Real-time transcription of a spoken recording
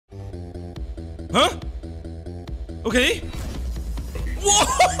Huh? Okay. Whoa!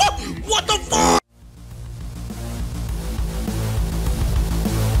 What the fuck?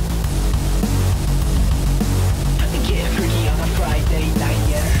 Get free on a Friday night,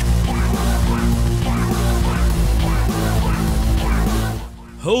 yeah.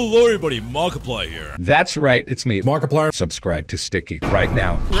 Hello everybody, Markiplier here. That's right, it's me, Markiplier. Subscribe to Sticky right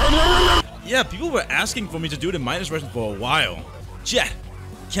now. Yeah, people were asking for me to do the minus version for a while. Chat,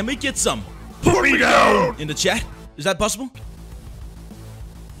 can we get some put me down in the chat? Is that possible?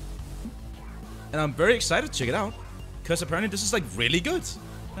 And I'm very excited to check it out, because apparently this is like really good.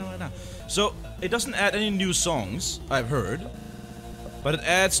 So, it doesn't add any new songs, I've heard, but it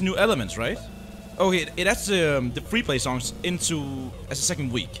adds new elements, right? Okay, it adds the free play songs into as a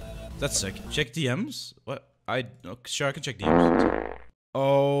second week. That's sick. Check DMs? What? Sure, I can check DMs.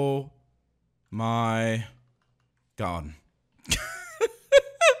 Oh my god.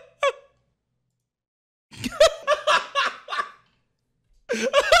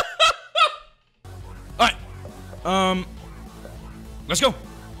 Alright. Let's go.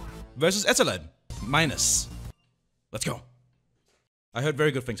 Versus eteled. Minus. Let's go. I heard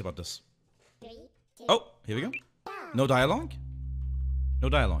very good things about this. Oh, here we go. No dialogue? No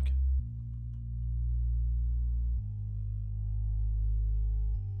dialogue.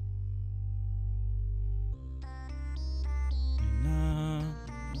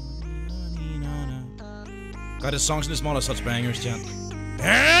 God, his songs in this mod are such bangers, chat.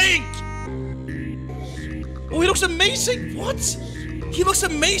 Hank! Oh, he looks amazing! What? He looks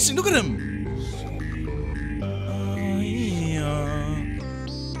amazing! Look at him!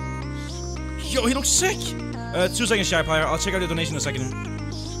 Yo, he looks sick! 2 seconds, Shy Player. I'll check out the donation in a second.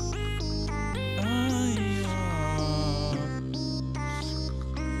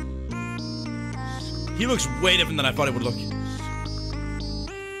 He looks way different than I thought it would look.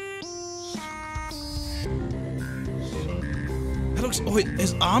 That looks. Oh,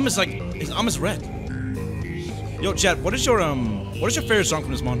 his arm is like. His arm is red. Yo, chat. What is your favorite song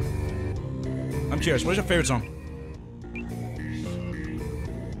from this mod? I'm curious. What is your favorite song?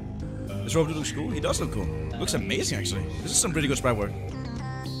 This Robot looks cool. He does look cool. Looks amazing, actually. This is some really good sprite work.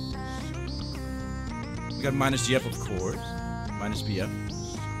 We got minus GF, of course. Minus BF.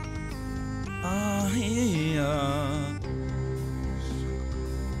 Yeah.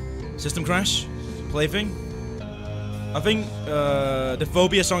 System Crash. Plaything. I think the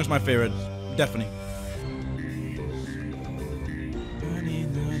Phobia song is my favorite. Definitely.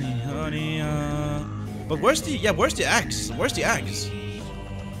 Honey, but where's the axe? Where's the axe?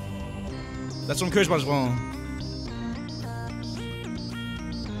 That's what I'm curious about as well.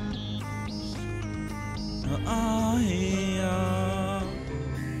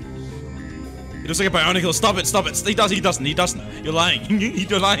 He looks like a Bionicle. Stop it, stop it. He doesn't. You're lying.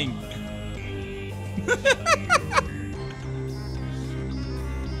 You're lying.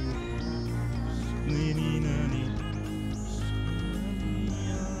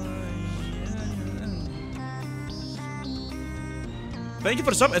 Thank you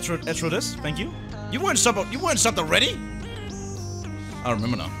for the sub, Etrodus. Thank you. You weren't subbed already? I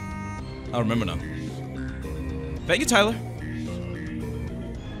remember now. Thank you, Tyler.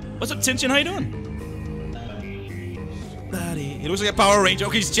 What's up, Tinchin? How you doing? He looks like a Power Ranger.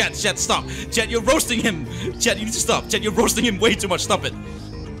 Okay, chat, stop. Chat, you're roasting him. Chat, you need to stop. Chat, you're roasting him way too much. Stop it.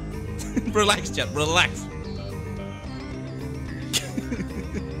 Relax, chat. Relax.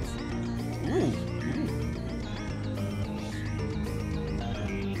 Ooh.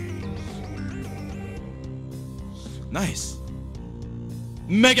 Nice.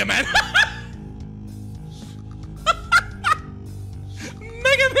 Mega Man.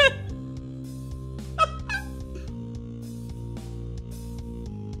 Mega Man.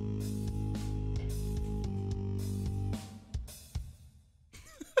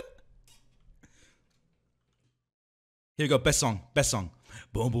 Here you go. Best song.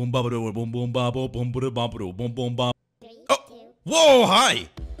 Boom boom ba boom boom ba boom boom boom boom ba. Oh. Whoa. Hi.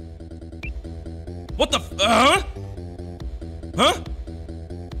 What the? Huh?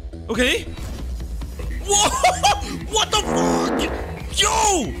 Okay. Whoa! What the fuck?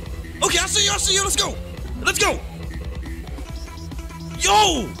 Yo! Okay, I see you. Let's go.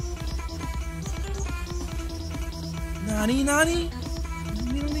 Yo! Nani.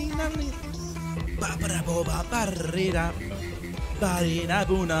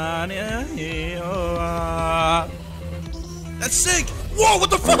 That's sick. Whoa! What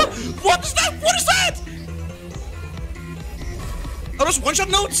the fuck? What is that? Are those one-shot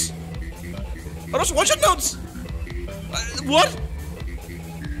notes? What?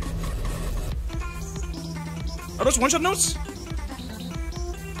 Are those one-shot notes?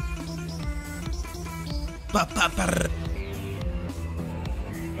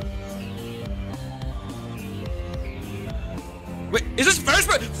 Wait, is this first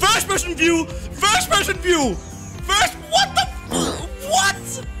person view? First person view! What the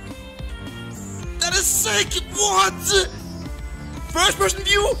what? That is sick! What? First person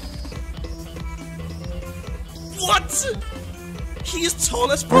view? What? He is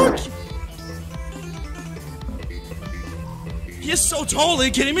tall as fuck! He is so tall, are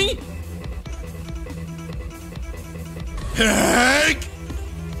you kidding me? Heck!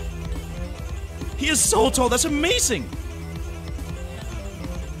 He is so tall, that's amazing!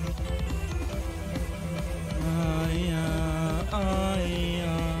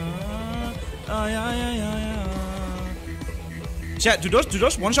 Chat, do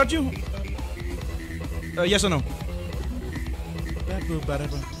those one-shot you? Yes or no?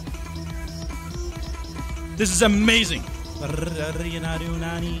 This is amazing!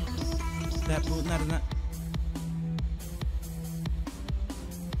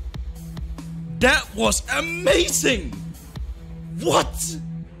 That was amazing! What?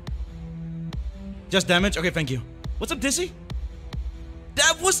 Just damage? Okay, thank you. What's up, Dizzy?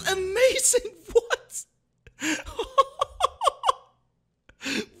 That was amazing! What?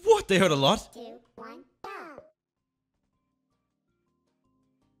 What? They heard a lot? 2, 1,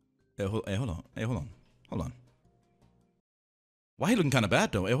 go. Hey, hold on. Why he looking kind of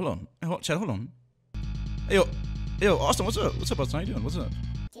bad though? Hey, hold on. Chat, hold on. Hey, yo, Austin, what's up? What's up, Austin? How you doing? What's up?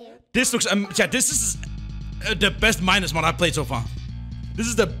 2. This looks, chat, this is the best minus mod I've played so far. This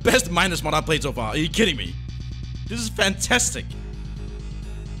is the best minus mod I've played so far. Are you kidding me? This is fantastic.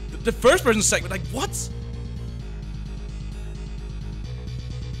 The first person segment, like, what?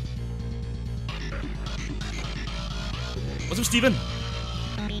 What's up, Steven?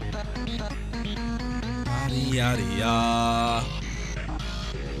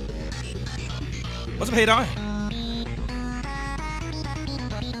 What's up, Haydar?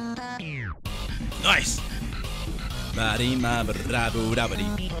 Nice.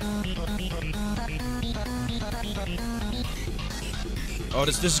 Oh,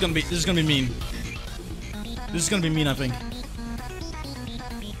 this is gonna be mean. This is gonna be mean, I think.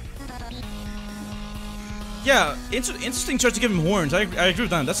 Yeah, interesting choice to give him horns. I agree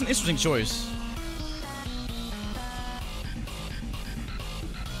with that. That's an interesting choice.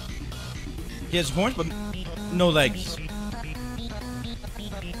 He has horns, but no legs.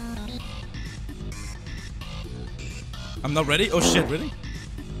 I'm not ready? Oh shit, really?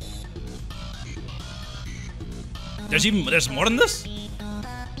 There's more than this?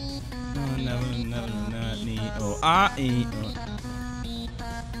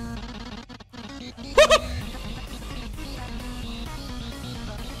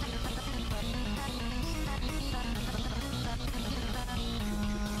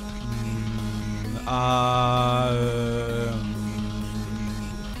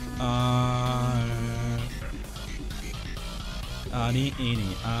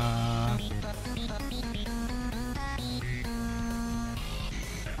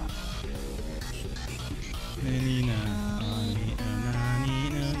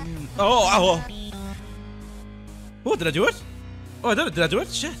 Oh, oh, did I do it? Oh, I did it. Did I do it?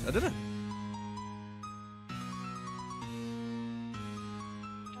 Shit, I did it.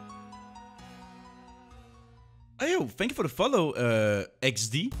 Hey, yo, thank you for the follow,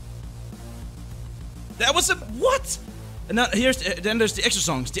 XD. That was a what? And now then there's the extra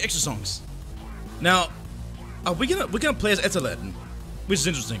songs. The extra songs. Now, we're gonna play as eteled, which is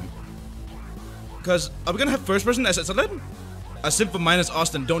interesting. Cause are we gonna have first person as eteled? A simple minus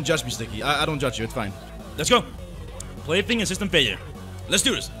Austin. Don't judge me, Sticky. I don't judge you. It's fine. Let's go. Plaything and system failure. Let's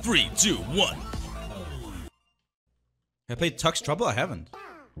do this. 3, 2, 1. Have I played Tux Trouble? I haven't.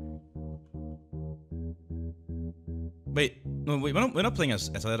 Wait, no, wait. We're not playing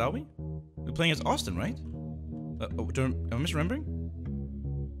as eteled, are we? We're playing as Austin, right? Am I misremembering?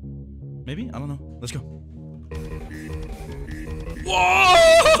 Maybe? I don't know. Let's go. Whoa!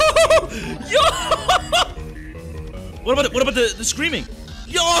 Yo! What about the screaming?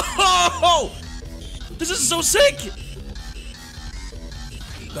 Yo! This is so sick!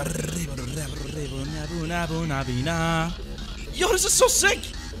 Yo, this is so sick!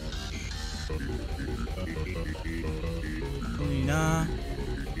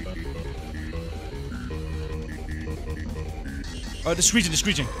 Oh, the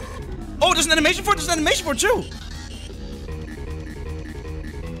screeching. Oh, there's an animation for it, too!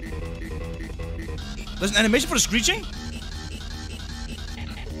 There's an animation for the screeching?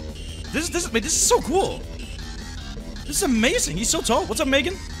 This is so cool. This is amazing. He's so tall. What's up,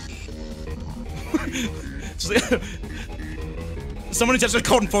 Megan? Someone just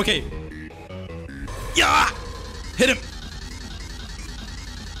called in 4K. Yeah! Hit him!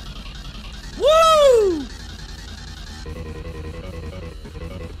 Woo!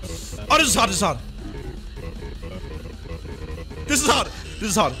 Oh, this is hard, this is hard. This is hard, this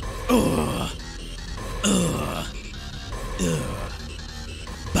is hard.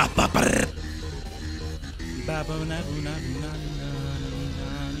 Ba ba ba. Ba ba na na na na.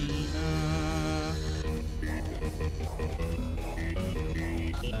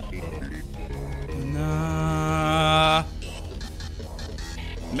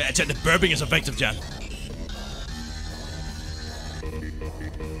 Man, the burping is effective, Jan.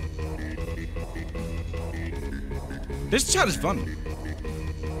 This chat is fun.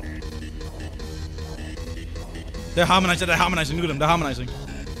 They're harmonizing, look at them, they're harmonizing.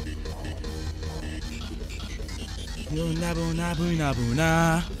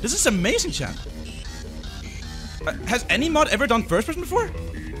 This is amazing, chat. Has any mod ever done first person before?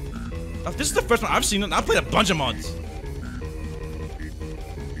 This is the first one I've seen, and I've played a bunch of mods.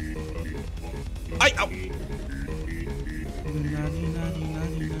 Ow.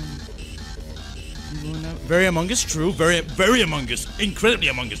 Very Among Us, true. Very Among Us. Incredibly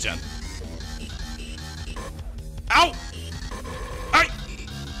Among Us, chat. Ow! Aye!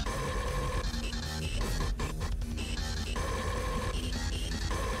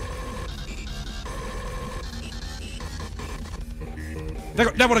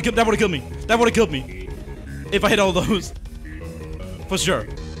 That would've killed me. That would've killed me. If I hit all those. For sure.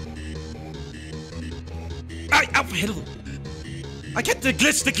 Aye! Ow! I hit it. I get the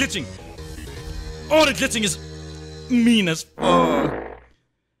glitching. Oh, the glitching is mean as fuck.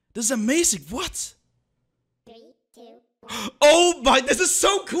 This is amazing. What? 3, 2. Oh my, this is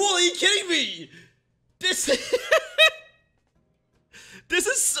so cool. Are you kidding me? This This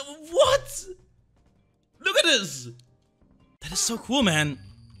is so, what? Look at this. That is so cool, man.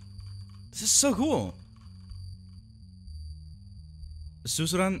 This is so cool.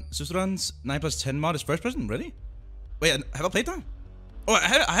 Susuran's 9+10 mod is first person, really? Wait, have I played that? Oh,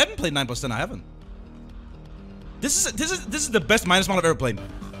 I haven't played 9+10, I haven't. This is the best minus mod I've ever played.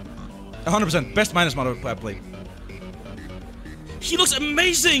 100% best minus mod I've played. He looks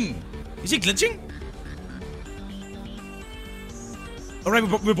amazing! Is he glitching? Alright,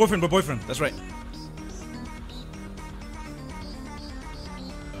 we're boyfriend, that's right.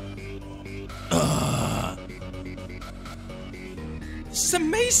 This is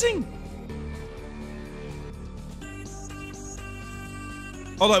amazing!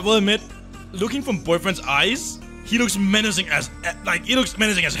 Although I will admit, looking from boyfriend's eyes, he looks menacing as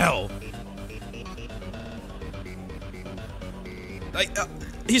hell. Like,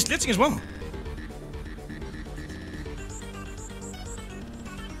 he's glitching as well.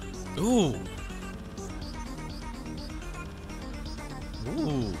 Ooh.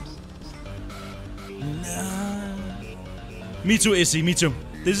 Ooh. Nah. Me too, Izzy, me too.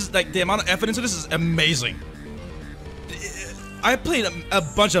 This is like, the amount of effort into this is amazing. I played a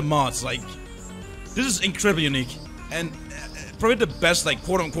bunch of mods, like, this is incredibly unique. And probably the best, like,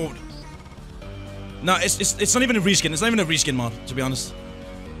 quote unquote. No, it's not even a reskin. It's not even a reskin mod, to be honest.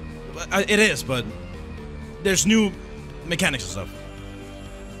 It is, but there's new mechanics and stuff.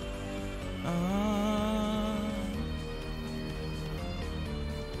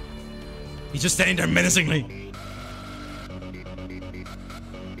 He's just standing there menacingly.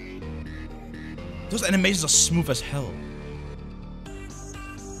 Those animations are smooth as hell.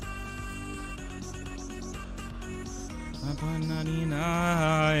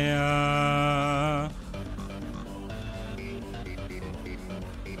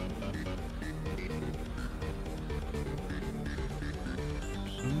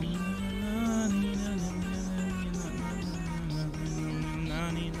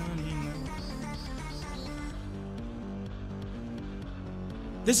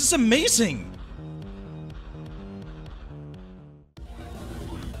 This is amazing!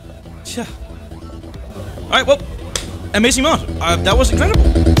 Alright, well, amazing mod. That was incredible.